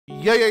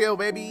Yo,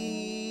 baby.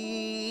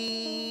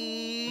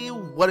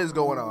 What is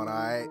going on,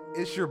 alright?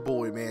 It's your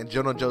boy, man,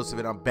 JoeNoJoseph,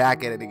 and I'm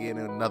back at it again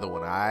in another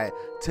one, alright?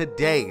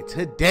 Today,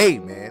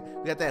 man,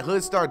 we got that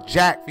Hoodstar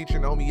Jack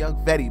featuring homie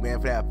Young Fetti, man,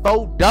 for that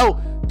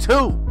photo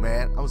 2,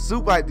 man. I'm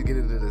super hyped to get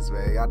into this,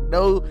 man. I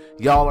know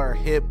y'all are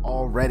hip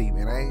already,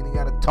 man. I ain't even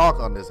got to talk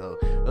on this, hoe.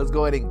 Let's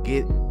go ahead and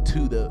get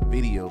to the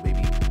video,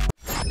 baby.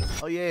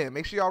 Oh yeah,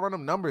 make sure y'all run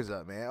them numbers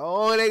up, man.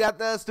 Oh, they got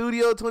the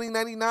Studio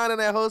 2099 on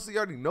that host, so you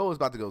already know it's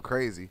about to go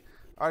crazy.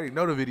 I already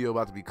know the video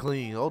about to be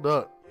clean. Hold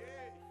up.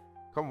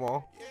 Come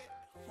on.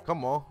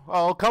 Come on.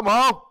 Oh, come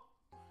on.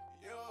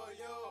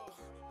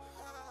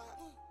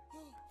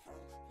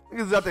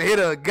 Niggas about to hit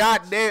a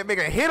goddamn, make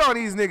a hit on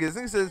these niggas.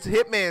 Niggas says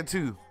Hitman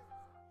 2.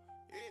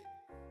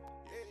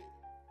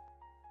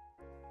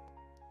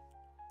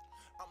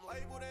 I'm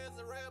labeled as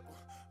a rapper.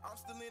 I'm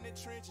still in the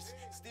trenches.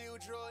 Still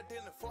drug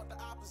dealing. Fuck the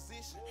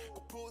opposition.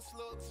 Go pull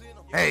slugs in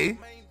them. Hey.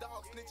 Main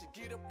dog snitching.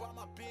 Get up on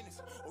my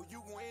business. Or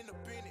you gon' end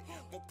up in it.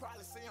 Won't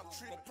probably say I'm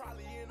tripping.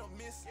 Probably end up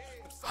missing.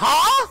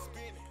 Huh?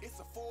 It's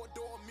a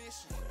 4-door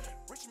mission.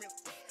 Richmond.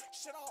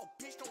 Shut off,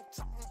 bitch. Don't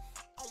talk.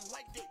 I don't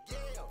like that.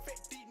 Yeah.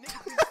 Fetti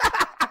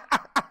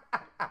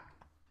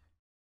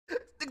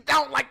nigga.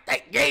 Don't like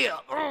that. Yeah.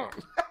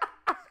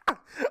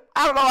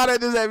 I don't know how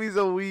that just had me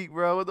so weak,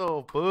 bro. What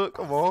the fuck?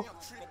 Come on.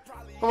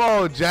 Come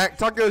on, Jack.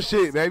 Talk your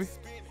shit, baby.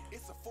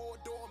 It's a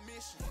 4-door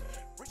mission.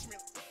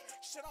 Richmond.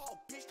 Shut off,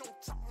 bitch.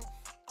 Don't talk.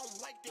 I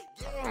don't like that.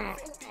 Yeah.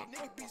 Fetti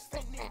nigga be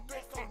sitting in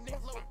dress on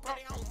nigga little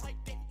buddy. I don't like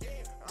that.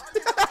 Yeah.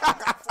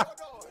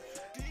 4-door.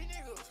 These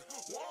niggas.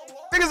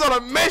 Niggas on a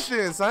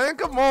mission, son.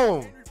 Come on.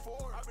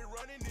 I've been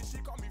running this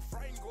shit. Call me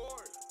Frank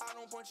Gord. I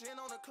don't punch in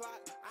on the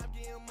clock. I'm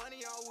getting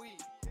money all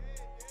week.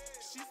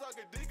 She suck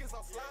a dick as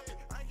I'm sloppy.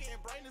 I ain't getting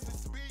brain as a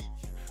speak.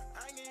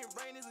 I ain't getting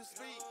brain as a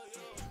speak.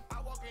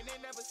 I walk in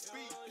and never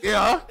speak.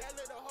 Yeah. That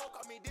little hoe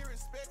call me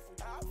disrespectful.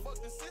 I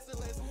fucked the sister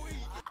last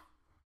week.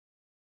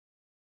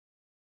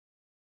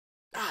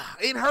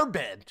 In her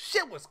bed.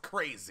 Shit was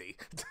crazy.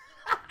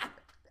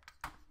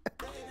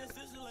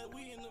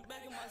 We in the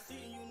back of my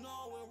seat and you know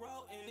I went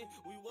raw in it.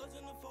 We was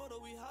in the photo,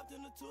 we hopped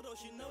in the two-door.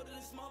 She know that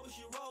it's small, but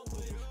she roll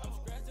with it. I'm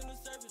scratching the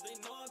surface, they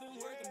know I've been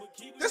working, but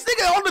keep This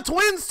nigga on the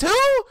twins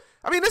too?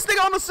 I mean, this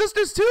nigga on the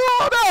sisters too?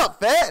 Hold up,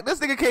 fat. This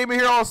nigga came in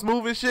here all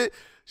smooth and shit.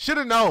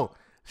 Should've known.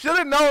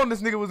 Should've known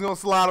this nigga was gonna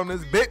slide on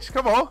this bitch.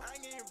 Come on. I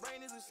ain't getting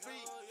brain as a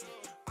speak.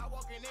 I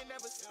walk in and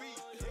never speak.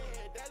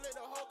 That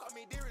little hoe call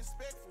me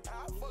disrespectful.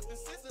 I fucked the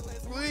sister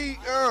last week. We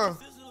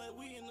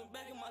we in the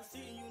back of my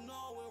seat and you know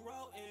I went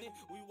raw in it.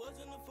 We was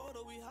in the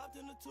photo, we hopped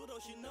in the two-door.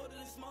 She know that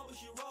it's small, but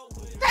she roll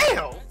with it.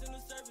 Damn. Scratching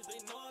the surface, they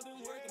know I've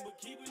been working, but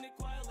keeping it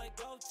quiet like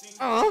goat team.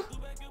 Uh-huh. Do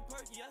back in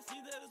Perky, I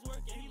see that it's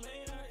working. He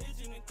laying her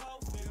itching and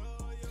coughing.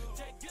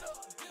 Jack, get up.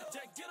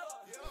 Jack, get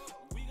up.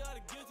 We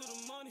gotta get to the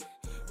money.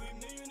 We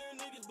millionaire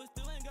niggas, but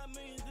still ain't got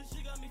millions. This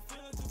shit got me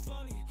feeling too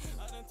funny.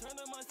 I done turned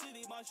up my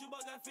city. My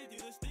shoebox got 50.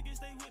 The stickers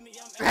stay with me.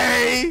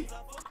 Hey.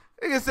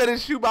 Nigga said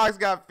his shoebox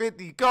got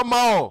 50. Come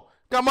on.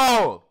 Come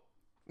on.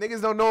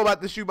 Niggas don't know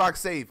about the shoebox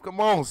safe. Come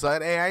on,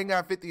 son. Hey, I ain't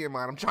got 50 in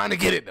mine. I'm trying to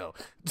get it, though.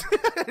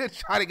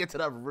 Trying to get to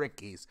the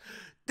Rickies.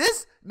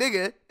 This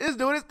nigga is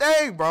doing his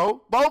thing,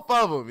 bro. Both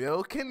of them,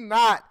 yo.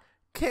 Cannot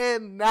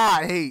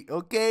hate,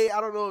 okay?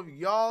 I don't know if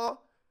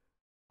y'all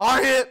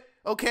are hip,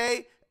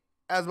 okay,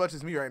 as much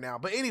as me right now.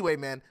 But anyway,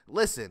 man,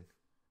 listen.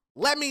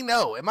 Let me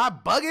know. Am I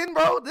bugging,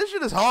 bro? This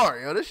shit is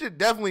hard, yo. This shit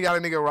definitely got a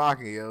nigga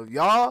rocking, yo.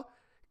 Y'all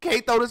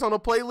can't throw this on the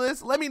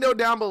playlist? Let me know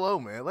down below,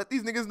 man. Let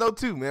these niggas know,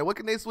 too, man. What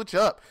can they switch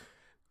up?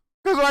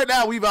 Because right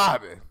now, we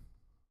vibing.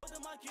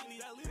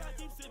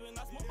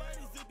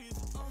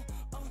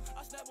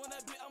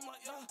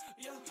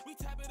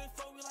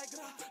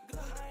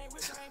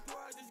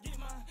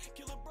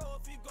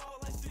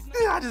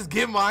 I just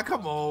get mine.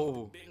 Come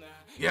on.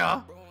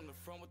 Yeah.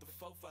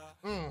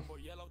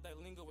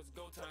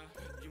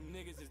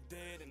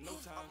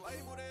 I'm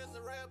labeled as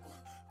a rapper.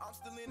 I'm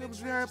still in the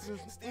trenches.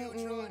 Still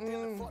drug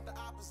dealing. Fuck the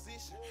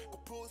opposition. Go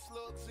pull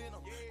slugs in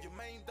them. Your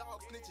main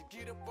dog snitching.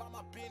 Get up on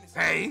my business.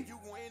 Hey. You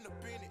gon' end up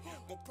in it.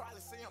 Won't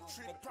probably say I'm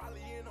tripping.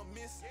 Probably end up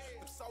missing.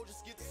 Them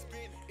soldiers get to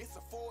spinning. It's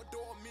a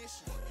 4-door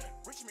mission.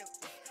 Richmond.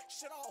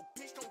 Shut off,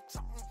 bitch. Don't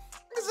talk.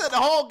 This is the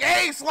whole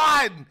gang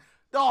sliding.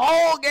 The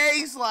whole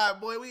gang slide,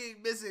 boy. We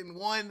ain't missing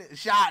one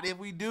shot. If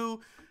we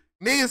do,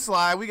 nigga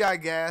slide, we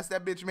got gas.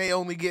 That bitch may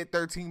only get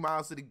 13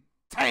 miles to the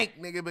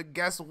tank, nigga, but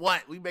guess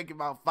what? We making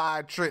about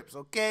 5 trips,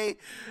 okay?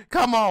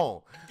 Come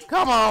on.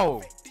 Come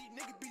on. These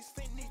niggas be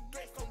sitting these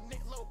dress on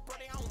nigga little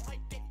buddy. I don't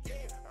like that.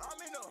 Yeah. I'm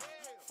in a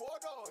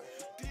 4-door.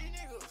 These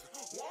niggas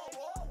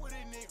war with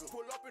a nigga.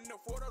 Pull up in the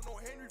 4-door, no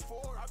Henry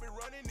Ford. I been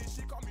running this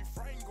shit, call me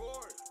Frank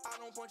Gord. I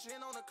don't punch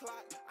in on the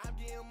clock. I'm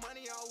getting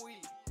money all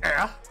week.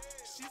 Yeah.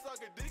 She suck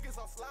a dick as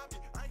I'm sloppy.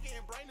 I ain't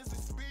getting brain as a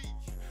speak.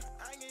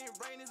 I ain't getting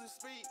brain as a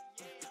speak.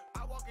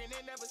 I walk in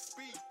and never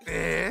speak.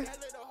 Yeah. That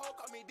little hoe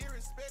call me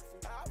disrespectful.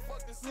 I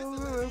fuck the sister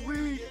Oh,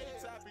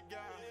 like type of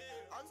guy.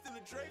 I'm still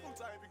a Draco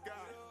type of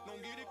guy.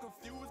 Don't get it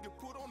confused, get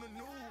put on the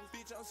news.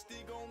 Bitch, I'm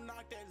still gon'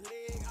 knock that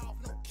leg off,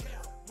 no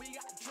cap. We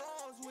got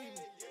drums with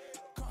me.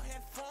 Come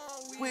ahead,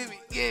 fun with me,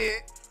 yeah.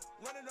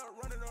 Running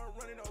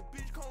up,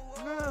 bitch, come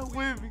Run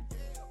with me.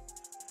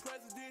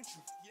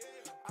 Presidential,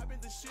 yeah. I been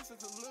the shit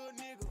since a little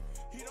nigga.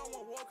 He don't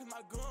want walk 'cause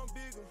my gun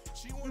bigger.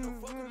 She wanna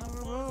fuck 'cause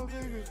my funds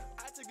bigger.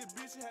 I take a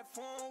bitch and have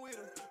fun with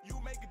her. You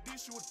make a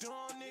dish, you a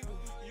dumb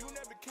nigga. You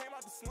never came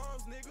out the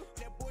slums, nigga.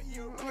 That boy, he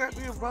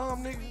a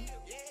bomb, nigga.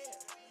 Yeah,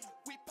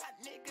 we pot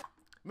nigga.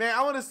 Man,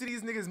 I want to see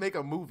these niggas make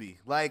a movie.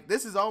 Like,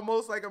 this is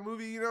almost like a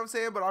movie, you know what I'm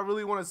saying? But I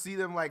really want to see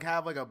them, like,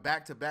 have, like, a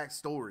back-to-back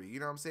story, you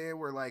know what I'm saying?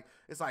 Where, like,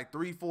 it's, like,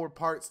 3-4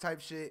 parts type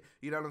shit,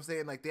 you know what I'm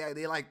saying? Like,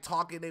 they like,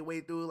 talking their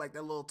way through, like,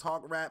 that little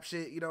talk rap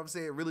shit, you know what I'm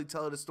saying? Really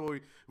tell the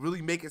story,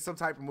 really making some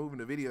type of move in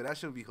the video. That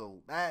should be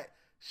cool. That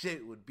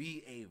shit would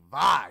be a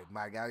vibe,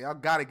 my guy. Y'all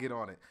got to get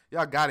on it.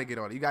 Y'all got to get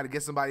on it. You got to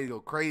get somebody to go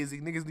crazy.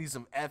 Niggas need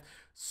some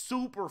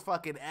super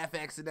fucking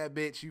FX in that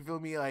bitch, you feel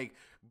me? Like,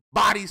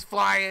 bodies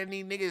flying,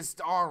 these niggas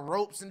on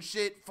ropes and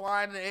shit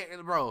flying in the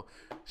air. Bro,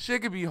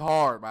 shit could be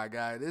hard, my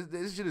guy.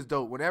 This shit is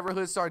dope. Whenever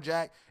Hoodstar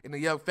Jack and the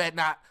young Fat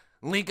Knot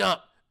link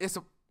up, it's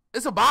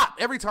a bop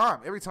every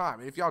time.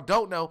 And if y'all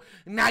don't know,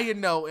 now you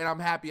know, and I'm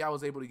happy I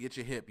was able to get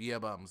you hip. Yeah,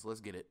 bums.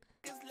 Let's get it.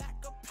 It's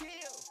like a pill.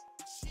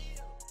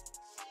 Chill.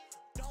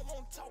 Don't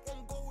want to talk,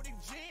 won't go to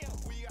jail.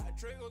 We got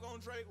Dragos on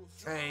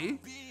Dragos. Hey.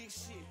 Big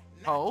shit.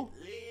 Oh.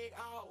 Leg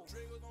out.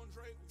 Dragos on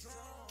Dragos.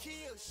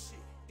 Kill shit.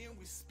 Then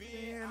we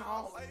spin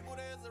off. Labeled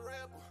as a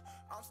rapper.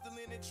 I'm still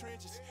in the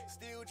trenches.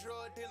 Still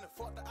drug dealing.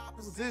 Fuck the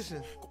Opposition.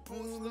 opposition. Go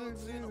pull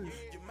slugs in them.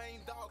 Your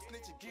main dog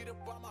snitching. Get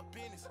up on my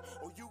business.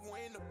 Or you gon'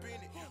 end up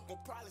in it. Gon'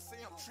 probably say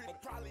I'm tripping.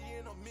 Probably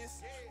end up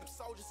missing. Them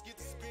soldiers get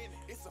to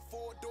spinning. It's a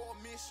 4-door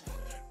mission.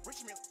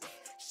 Richmond.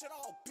 Shut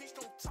all, bitch.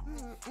 Don't talk.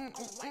 I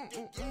don't like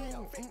that.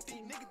 Yeah.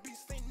 50 niggas be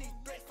sending these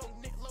threats on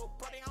Nick, little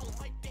brother. I don't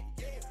like that.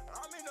 Yeah.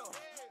 I'm in a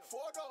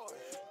 4-door.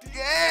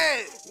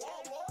 Yeah.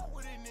 War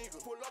with a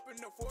nigga. Pull up in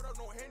the Ford,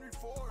 no Henry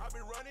Ford. I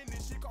been running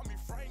this shit, call me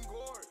Frank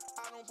Gore.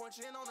 I don't punch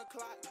in on the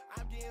clock.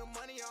 I'm getting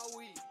money all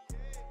week.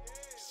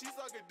 She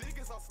suck a dick,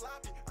 it's so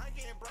sloppy. I ain't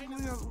getting brain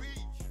as a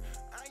speech.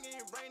 I ain't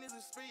getting brain as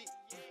a speak.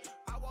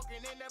 I walk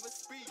in and never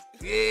speak.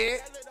 Yeah.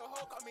 That little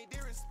hoe call me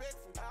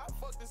disrespectful. I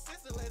fucked the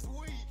sister last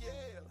week,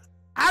 yeah.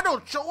 I had no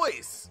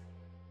choice.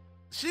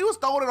 She was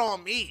throwing it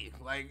on me.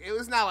 Like, it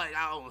was not like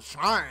I was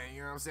trying,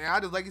 you know what I'm saying? I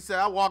just, like you said,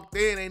 I walked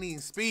in, ain't even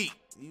speak.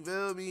 You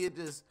feel me? It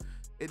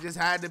just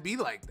had to be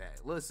like that.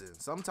 Listen,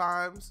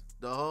 sometimes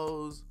the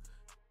hoes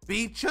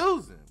be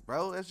choosing,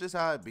 bro. That's just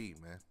how it be,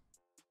 man.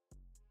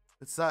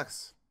 It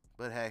sucks,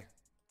 but hey,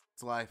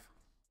 it's life.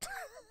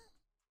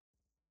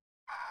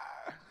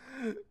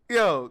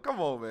 Yo,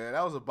 come on, man.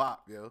 That was a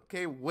bop, yo.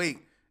 Can't wait.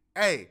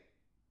 Hey.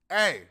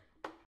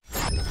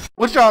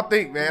 What y'all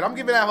think, man? I'm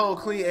giving that whole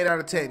clean 8 out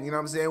of 10. You know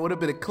what I'm saying? Would have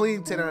been a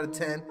clean 10 out of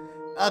 10.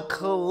 A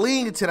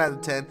clean 10 out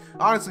of 10.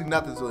 Honestly,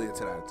 nothing's really a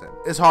 10 out of 10.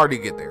 It's hard to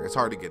get there.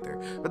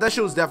 But that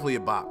shit was definitely a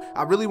bop.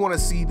 I really want to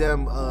see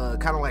them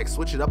kind of like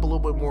switch it up a little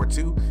bit more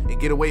too, and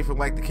get away from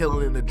like the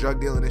killing and the drug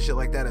dealing and shit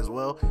like that as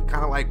well.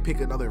 Kind of like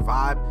pick another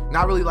vibe.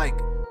 Not really like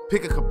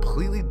pick a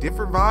completely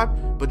different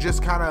vibe, but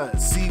just kind of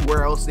see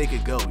where else they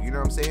could go. You know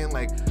what I'm saying?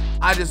 Like,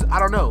 I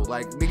don't know.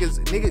 Like,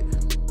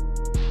 niggas.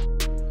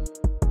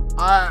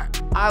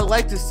 I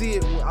like to see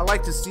it. I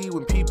like to see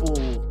when people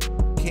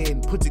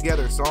can put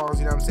together songs,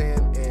 you know what I'm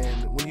saying?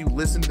 And when you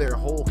listen to their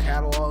whole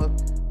catalog,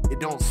 it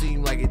don't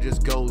seem like it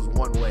just goes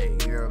one way,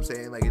 you know what I'm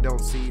saying? Like, it don't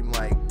seem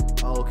like,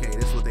 oh, okay,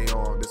 this is what they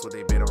on, this is what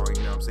they been on,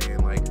 you know what I'm saying?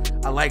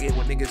 Like, I like it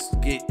when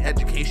niggas get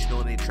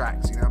educational in their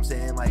tracks, you know what I'm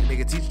saying? Like,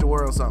 nigga, teach the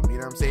world something, you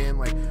know what I'm saying?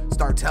 Like,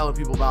 start telling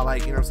people about,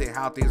 like, you know what I'm saying,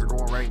 how things are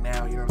going right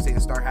now, you know what I'm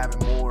saying? Start having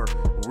more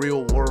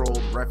real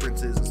world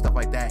references and stuff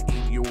like that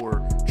in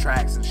your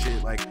tracks and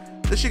shit. Like,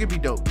 this shit could be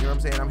dope, you know what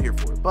I'm saying? I'm here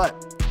for it.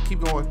 But keep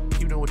going,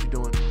 keep doing what you're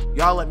doing.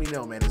 Y'all let me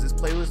know, man. Is this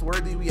playlist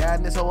worthy? We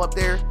adding this whole up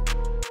there?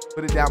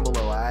 Put it down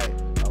below, all right?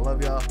 I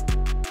love y'all.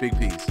 Big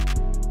peace.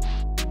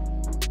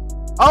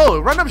 Oh,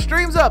 run them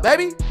streams up,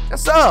 baby.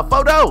 That's up.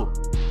 Photo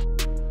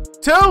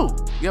 2.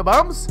 Yeah,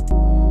 bums.